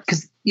carry on,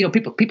 because,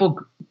 people,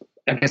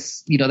 I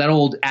guess, that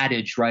old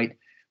adage, right?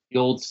 The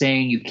old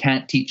saying, you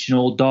can't teach an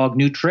old dog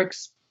new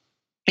tricks,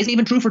 isn't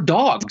even true for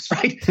dogs,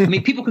 right? I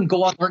mean, people can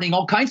go on learning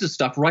all kinds of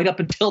stuff right up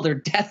until their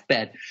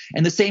deathbed.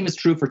 And the same is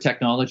true for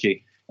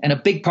technology. And a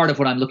big part of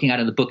what I'm looking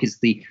at in the book is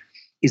the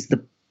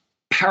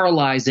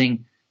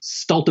paralyzing,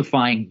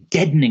 stultifying,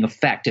 deadening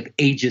effect of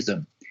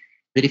ageism.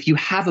 That if you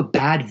have a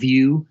bad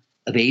view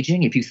of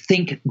aging, if you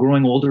think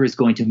growing older is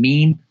going to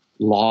mean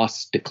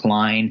loss,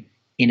 decline,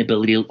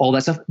 inability, all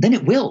that stuff, then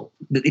it will.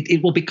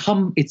 It will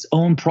become its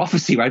own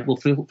prophecy, right? It will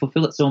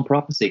fulfill its own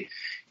prophecy.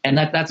 And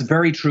that's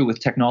very true with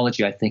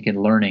technology, I think,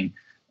 and learning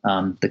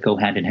that go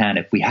hand in hand.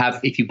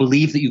 If you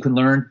believe that you can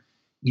learn,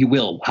 you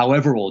will,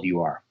 however old you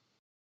are.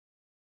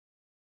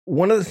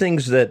 One of the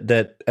things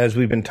that as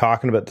we've been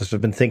talking about this,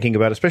 I've been thinking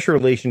about, especially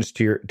relations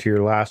to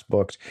your last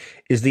books,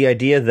 is the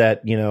idea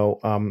that,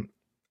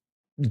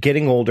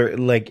 getting older,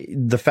 like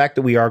the fact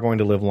that we are going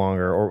to live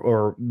longer,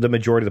 or the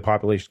majority of the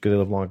population is going to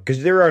live longer,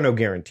 because there are no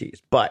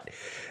guarantees. But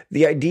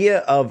the idea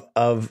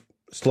of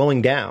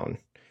slowing down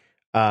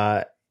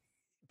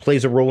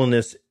plays a role in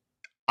this,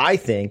 I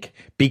think,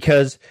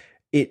 because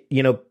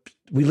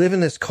we live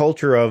in this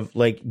culture of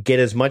like, get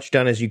as much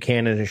done as you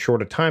can in as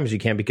short a time as you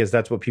can, because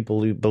that's what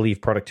people believe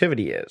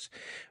productivity is.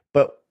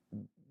 But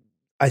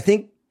I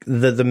think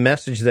the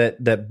message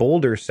that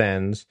Boulder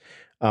sends,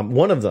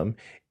 one of them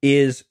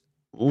is,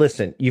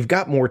 listen, you've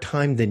got more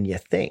time than you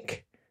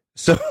think.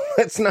 So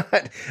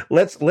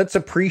let's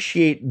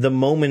appreciate the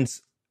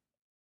moments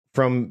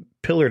from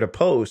pillar to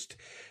post,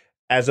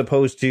 as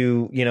opposed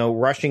to,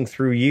 rushing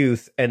through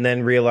youth and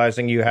then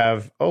realizing you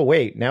have, oh,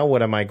 wait, now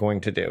what am I going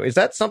to do? Is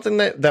that something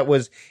that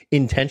was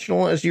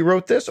intentional as you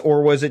wrote this,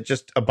 or was it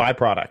just a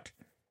byproduct?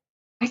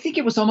 I think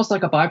it was almost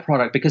like a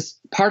byproduct, because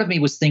part of me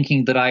was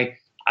thinking that I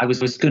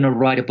was going to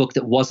write a book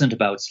that wasn't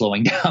about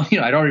slowing down.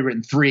 I'd already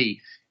written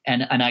 3,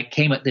 and I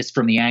came at this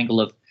from the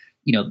angle of,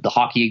 the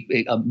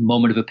hockey, a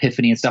moment of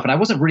epiphany and stuff. And I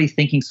wasn't really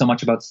thinking so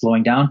much about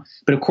slowing down.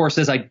 But of course,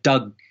 as I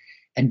dug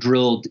and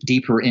drilled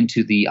deeper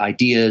into the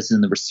ideas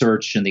and the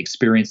research and the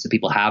experience that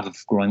people have of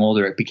growing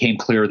older, it became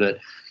clear that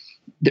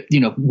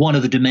one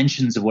of the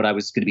dimensions of what I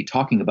was going to be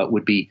talking about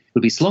would be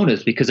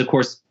slowness, because of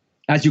course,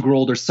 as you grow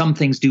older, some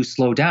things do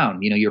slow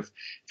down. You're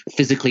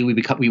physically, we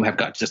have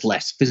got just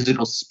less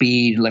physical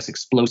speed, less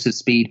explosive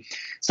speed.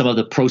 Some of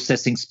the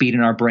processing speed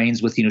in our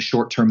brains with,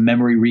 short-term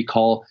memory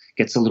recall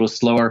gets a little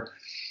slower.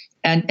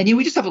 And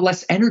we just have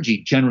less energy,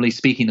 generally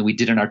speaking, than we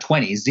did in our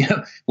 20s,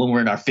 when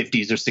we're in our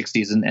 50s or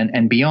 60s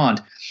and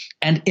beyond.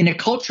 And in a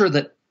culture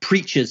that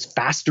preaches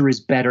faster is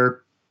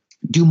better,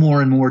 do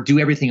more and more, do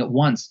everything at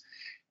once,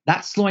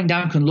 that slowing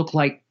down can look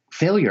like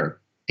failure.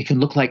 It can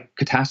look like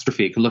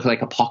catastrophe. It can look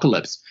like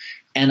apocalypse.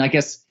 And I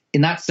guess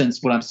in that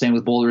sense, what I'm saying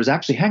with Boulder is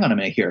actually, hang on a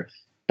minute here.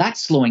 That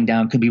slowing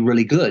down can be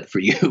really good for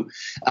you.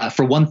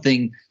 For one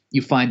thing,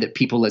 you find that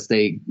people, as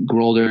they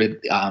grow older,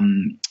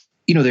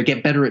 they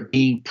get better at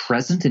being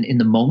present and in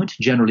the moment,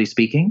 generally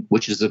speaking,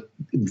 which is a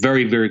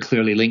very, very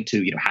clearly linked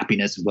to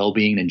happiness,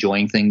 well-being,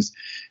 enjoying things.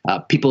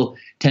 People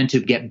tend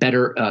to get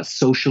better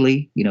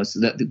socially, so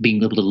that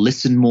being able to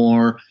listen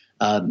more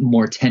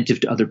attentive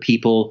to other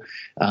people.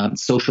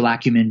 Social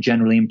acumen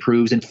generally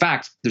improves. In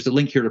fact, there's a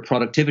link here to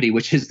productivity,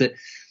 which is that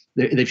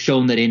they've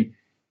shown that in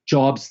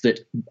jobs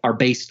that are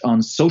based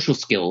on social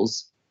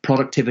skills,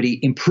 productivity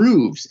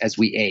improves as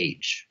we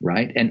age,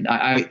 right? And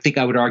I think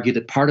I would argue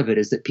that part of it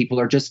is that people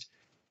are just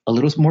a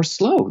little more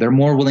slow. They're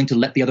more willing to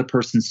let the other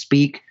person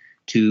speak,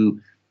 to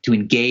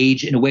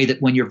engage in a way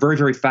that when you're very,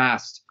 very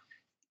fast,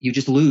 you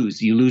just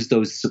lose. You lose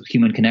those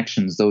human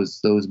connections,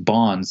 those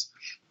bonds.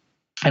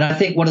 And I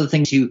think one of the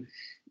things you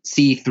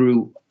see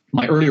through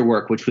my earlier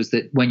work, which was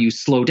that when you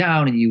slow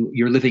down and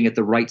you're living at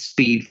the right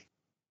speed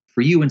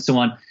for you and so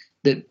on,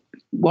 that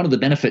one of the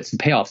benefits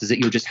and payoffs is that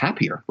you're just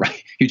happier,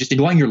 right? You're just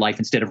enjoying your life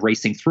instead of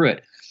racing through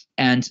it.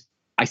 And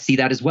I see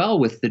that as well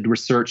with the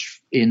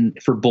research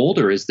for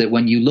Boulder, is that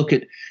when you look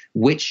at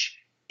which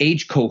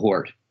age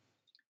cohort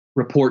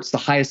reports the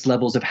highest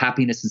levels of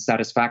happiness and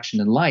satisfaction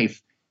in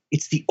life,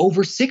 it's the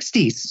over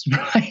 60s,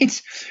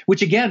 right?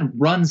 Which again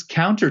runs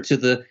counter to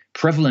the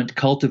prevalent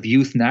cult of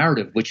youth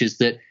narrative, which is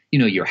that,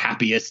 you're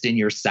happiest in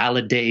your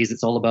salad days.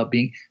 It's all about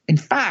being, in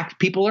fact,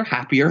 people are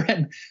happier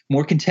and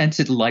more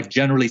contented in life,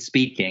 generally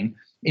speaking,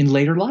 in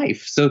later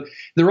life. So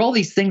there are all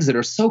these things that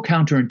are so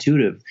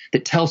counterintuitive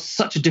that tell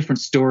such a different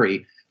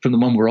story from the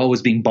one we're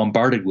always being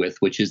bombarded with,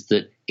 which is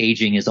that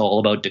aging is all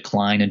about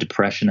decline and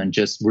depression and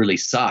just really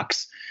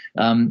sucks.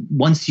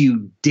 Once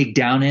you dig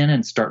down in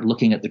and start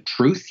looking at the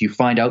truth, you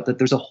find out that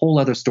there's a whole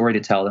other story to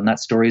tell, and that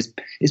story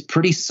is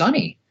pretty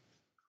sunny.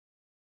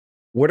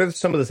 What are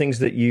some of the things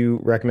that you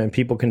recommend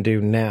people can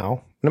do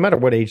now, no matter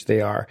what age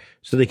they are,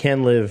 so they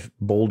can live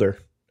bolder?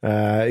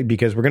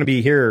 Because we're going to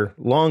be here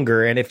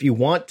longer, and if you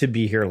want to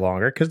be here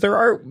longer, because there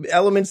are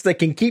elements that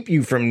can keep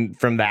you from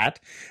that,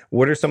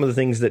 what are some of the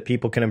things that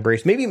people can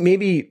embrace?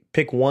 Maybe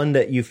pick one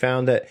that you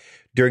found that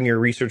during your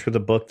research with the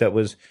book that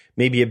was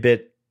maybe a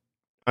bit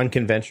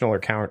unconventional or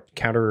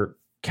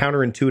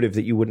counterintuitive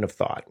that you wouldn't have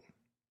thought.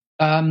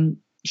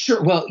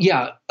 Sure. Well,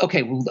 yeah.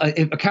 Okay. Well,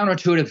 a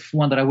counterintuitive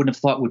one that I wouldn't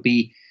have thought would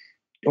be,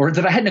 or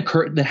that hadn't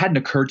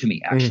occurred to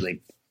me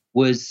actually,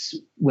 was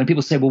when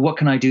people say, well, what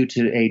can I do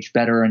to age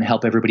better and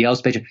help everybody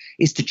else better,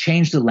 is to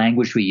change the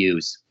language we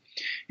use.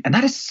 And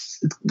I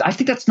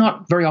think that's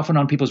not very often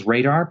on people's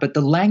radar, but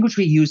the language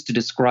we use to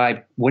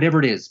describe whatever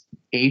it is,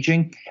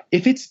 aging,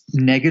 if it's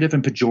negative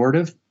and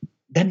pejorative,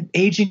 then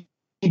aging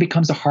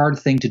becomes a hard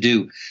thing to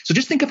do. So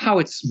just think of how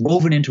it's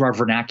woven into our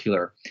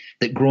vernacular,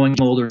 that growing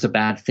older is a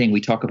bad thing.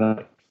 We talk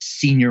about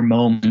senior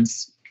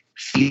moments,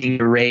 feeling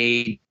your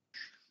age,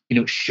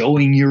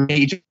 showing your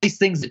age, these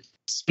things that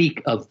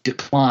speak of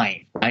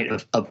decline, right?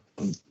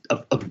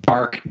 Of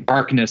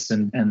darkness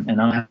and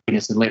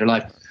unhappiness in later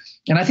life.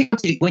 And I think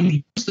when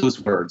you use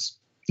those words,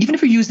 even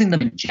if you're using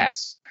them in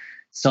jest,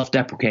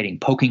 self-deprecating,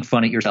 poking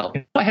fun at yourself,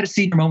 if I had a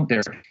senior moment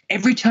there,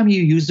 every time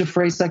you use a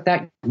phrase like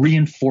that,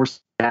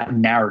 reinforce that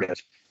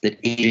narrative that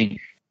aging is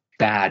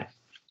bad.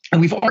 And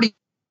we've already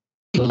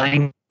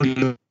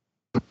language,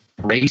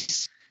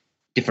 race,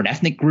 different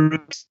ethnic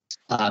groups,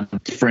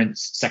 different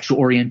sexual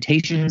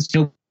orientations,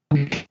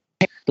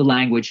 the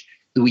language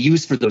that we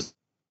use for those.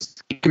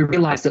 We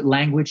realize that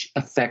language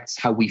affects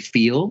how we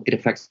feel. It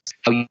affects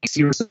how you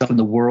see yourself in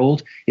the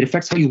world. It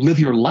affects how you live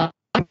your life.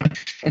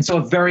 And so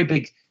a very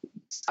big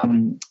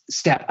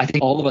step I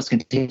think all of us can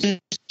take is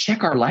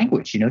check our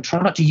language,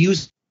 try not to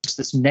use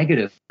this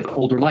negative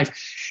older life.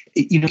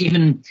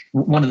 Even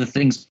one of the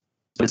things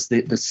was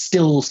the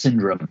still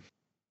syndrome.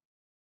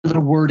 A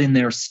little word in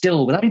there,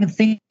 still, without even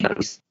thinking about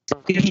it.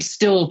 He's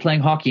still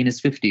playing hockey in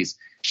his 50s.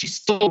 She's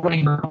still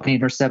running her company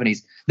in her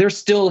 70s. They're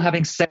still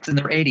having sex in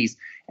their 80s.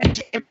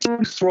 And every time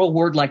you throw a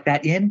word like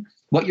that in,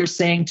 what you're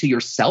saying to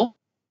yourself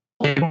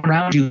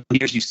around you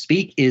as you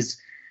speak is,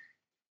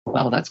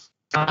 well, that's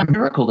a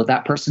miracle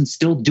that person's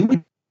still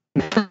doing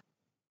it.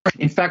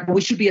 In fact,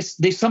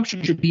 the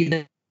assumption should be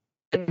that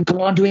they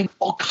go on doing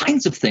all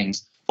kinds of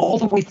things all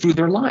the way through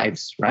their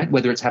lives, right?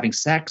 Whether it's having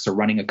sex or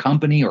running a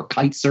company or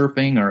kite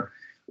surfing or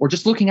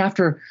just looking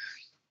after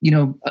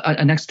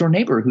a next door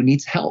neighbor who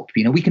needs help.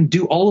 We can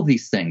do all of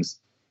these things.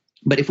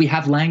 But if we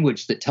have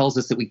language that tells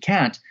us that we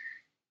can't,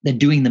 then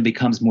doing them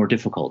becomes more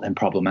difficult and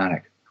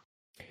problematic.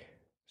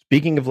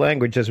 Speaking of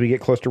language, as we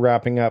get close to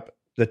wrapping up,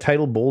 the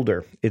title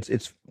Bolder,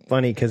 it's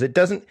funny because it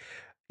doesn't,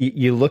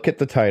 you look at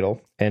the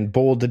title, and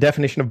bold, the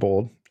definition of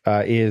bold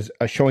is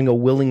showing a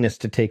willingness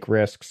to take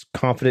risks,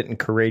 confident and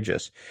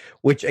courageous,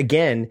 which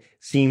again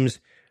seems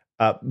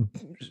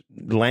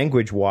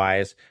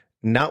language-wise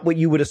not what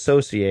you would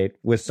associate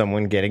with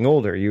someone getting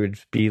older. You would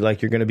be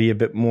like, you're going to be a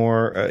bit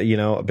more,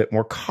 a bit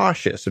more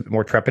cautious, a bit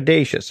more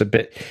trepidatious, a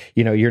bit,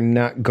 you're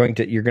going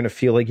to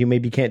feel like you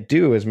maybe can't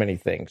do as many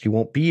things. You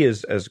won't be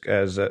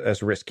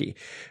as risky.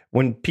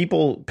 When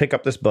people pick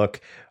up this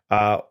book,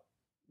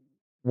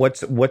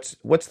 what's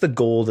the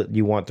goal that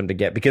you want them to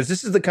get? Because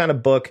this is the kind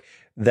of book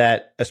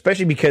that,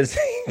 especially because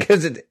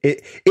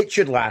it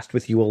should last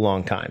with you a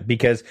long time.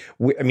 Because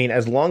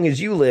as long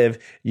as you live,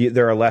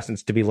 there are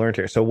lessons to be learned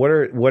here. So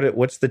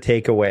what's the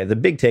takeaway, the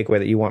big takeaway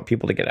that you want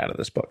people to get out of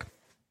this book?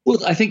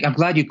 Well, I think I'm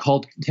glad you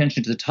called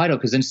attention to the title,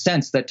 because in a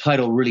sense that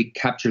title really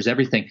captures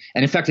everything.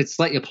 And in fact, it's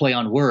slightly a play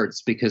on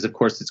words, because of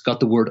course it's got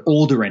the word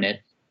older in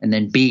it and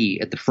then B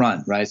at the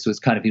front, right? So it's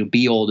kind of,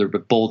 be older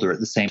but bolder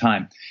at the same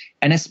time.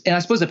 And I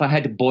suppose if I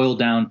had to boil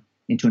down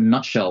into a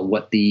nutshell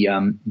what the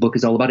book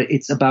is all about,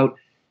 it's about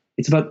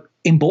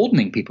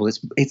emboldening people.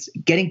 It's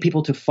getting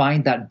people to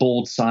find that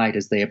bold side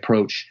as they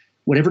approach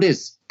whatever it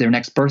is, their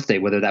next birthday,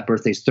 whether that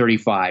birthday is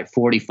 35,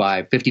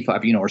 45,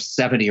 55, or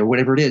 70 or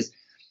whatever it is,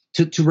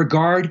 to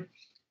regard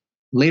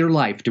later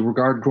life, to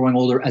regard growing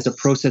older as a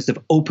process of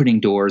opening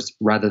doors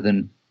rather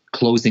than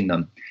closing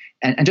them.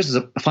 And just as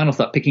a final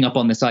thought, picking up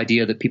on this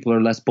idea that people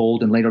are less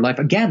bold in later life,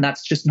 again,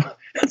 that's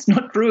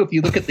not true. If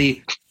you look at the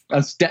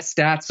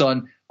stats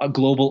on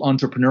global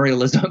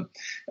entrepreneurialism,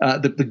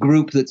 the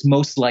group that's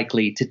most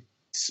likely to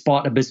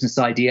spot a business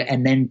idea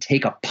and then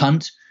take a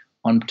punt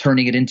on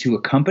turning it into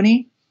a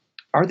company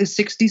are the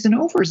 60s and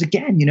overs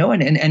again,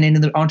 and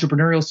in the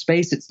entrepreneurial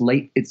space, it's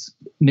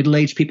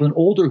middle-aged people and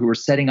older who are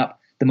setting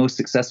up the most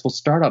successful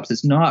startups.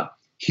 It's not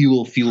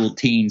fueled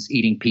teens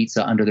eating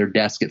pizza under their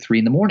desk at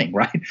 3 a.m,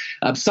 right?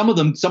 Some of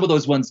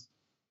those ones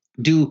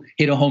do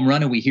hit a home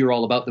run, and we hear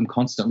all about them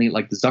constantly,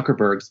 like the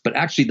Zuckerbergs. But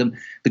actually,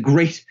 the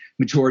great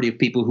majority of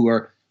people who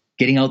are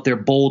getting out there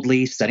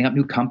boldly, setting up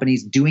new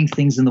companies, doing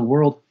things in the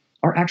world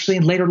are actually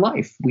in later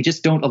life. We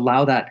just don't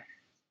allow that.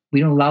 We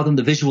don't allow them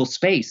the visual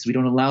space. We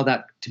don't allow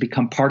that to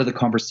become part of the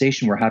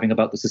conversation we're having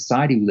about the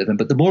society we live in.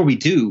 But the more we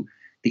do,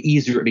 the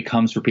easier it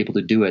becomes for people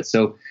to do it.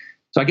 So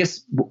I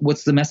guess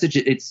what's the message?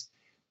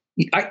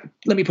 Let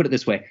me put it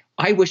this way.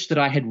 I wish that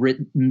I had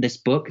written this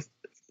book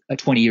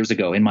 20 years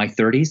ago in my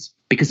 30s,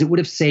 because it would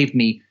have saved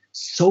me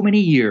so many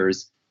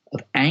years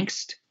of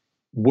angst,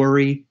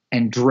 worry,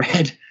 and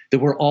dread that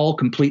were all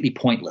completely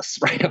pointless,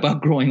 right?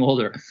 About growing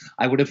older.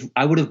 I would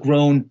have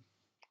grown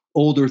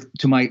older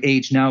to my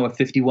age now of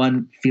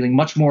 51, feeling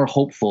much more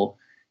hopeful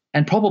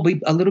and probably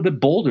a little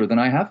bit bolder than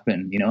I have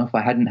been, if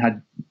I hadn't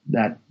had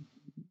that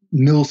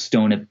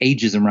millstone of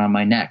ageism around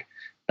my neck.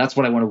 That's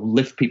what I want to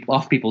lift people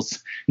off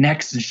people's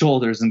necks and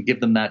shoulders and give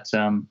them that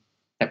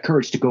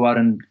courage to go out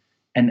and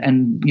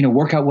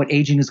work out what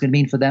aging is going to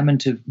mean for them and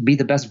to be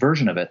the best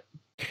version of it.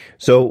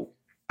 So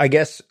I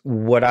guess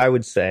what I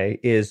would say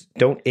is,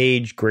 don't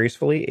age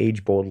gracefully,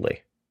 age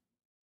boldly.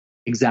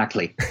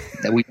 Exactly.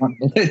 That we want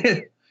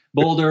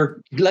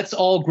bolder. Let's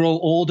all grow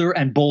older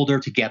and bolder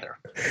together.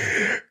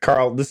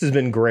 Carl, this has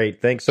been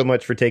great. Thanks so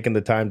much for taking the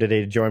time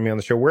today to join me on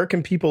the show. Where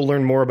can people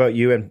learn more about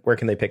you, and where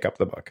can they pick up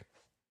the book?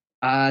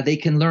 They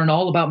can learn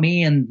all about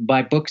me and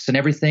my books and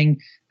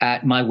everything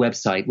at my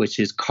website, which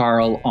is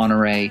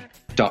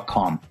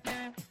carlhonoré.com.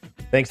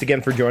 Thanks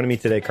again for joining me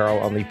today, Carl,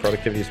 on the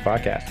Productivityist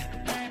Podcast.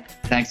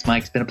 Thanks,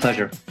 Mike. It's been a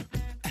pleasure.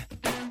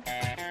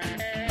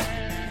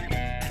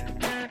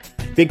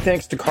 Big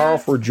thanks to Carl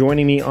for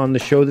joining me on the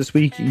show this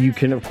week. You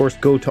can, of course,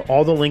 go to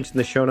all the links in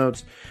the show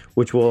notes,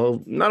 which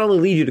will not only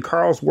lead you to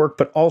Carl's work,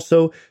 but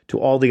also to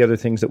all the other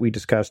things that we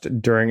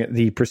discussed during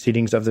the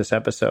proceedings of this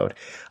episode.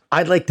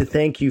 I'd like to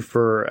thank you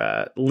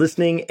for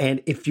listening.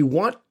 And if you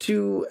want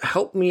to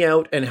help me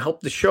out and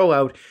help the show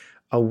out,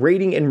 a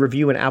rating and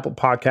review in Apple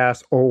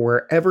Podcasts or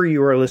wherever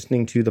you are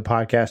listening to the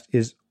podcast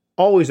is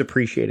always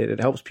appreciated. It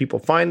helps people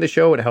find the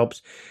show. It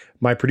helps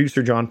my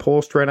producer, John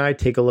Polstra, and I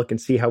take a look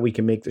and see how we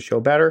can make the show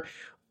better.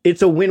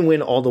 It's a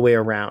win-win all the way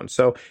around.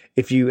 So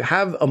if you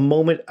have a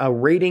moment, a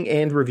rating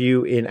and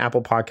review in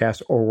Apple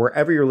Podcasts or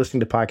wherever you're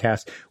listening to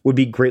podcasts would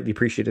be greatly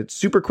appreciated. It's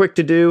super quick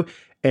to do,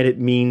 and it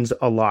means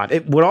a lot.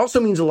 What also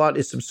means a lot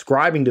is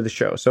subscribing to the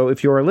show. So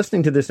if you are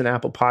listening to this in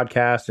Apple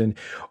Podcasts and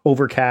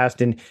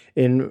Overcast and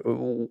in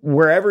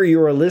wherever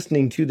you are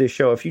listening to this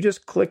show, if you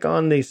just click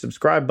on the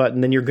subscribe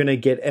button, then you're going to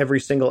get every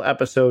single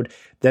episode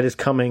that is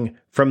coming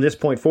from this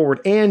point forward.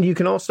 And you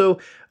can also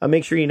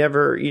make sure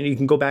you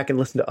can go back and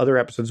listen to other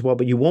episodes as well,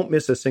 but you won't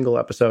miss a single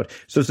episode.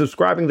 So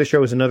subscribing to the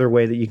show is another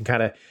way that you can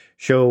kind of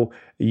show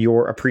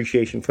your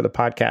appreciation for the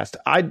podcast.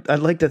 I'd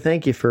like to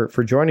thank you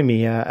for joining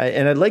me.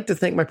 And I'd like to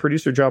thank my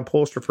producer, John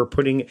Polster, for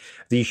putting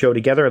the show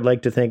together. I'd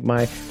like to thank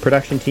my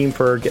production team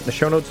for getting the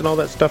show notes and all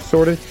that stuff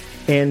sorted.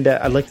 And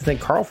I'd like to thank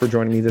Carl for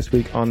joining me this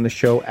week on the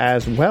show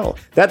as well.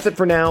 That's it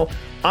for now.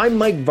 I'm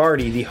Mike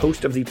Vardy, the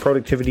host of the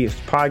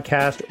Productivityist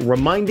podcast,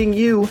 reminding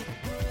you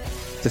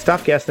to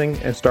stop guessing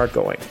and start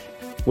going.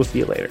 We'll see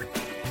you later.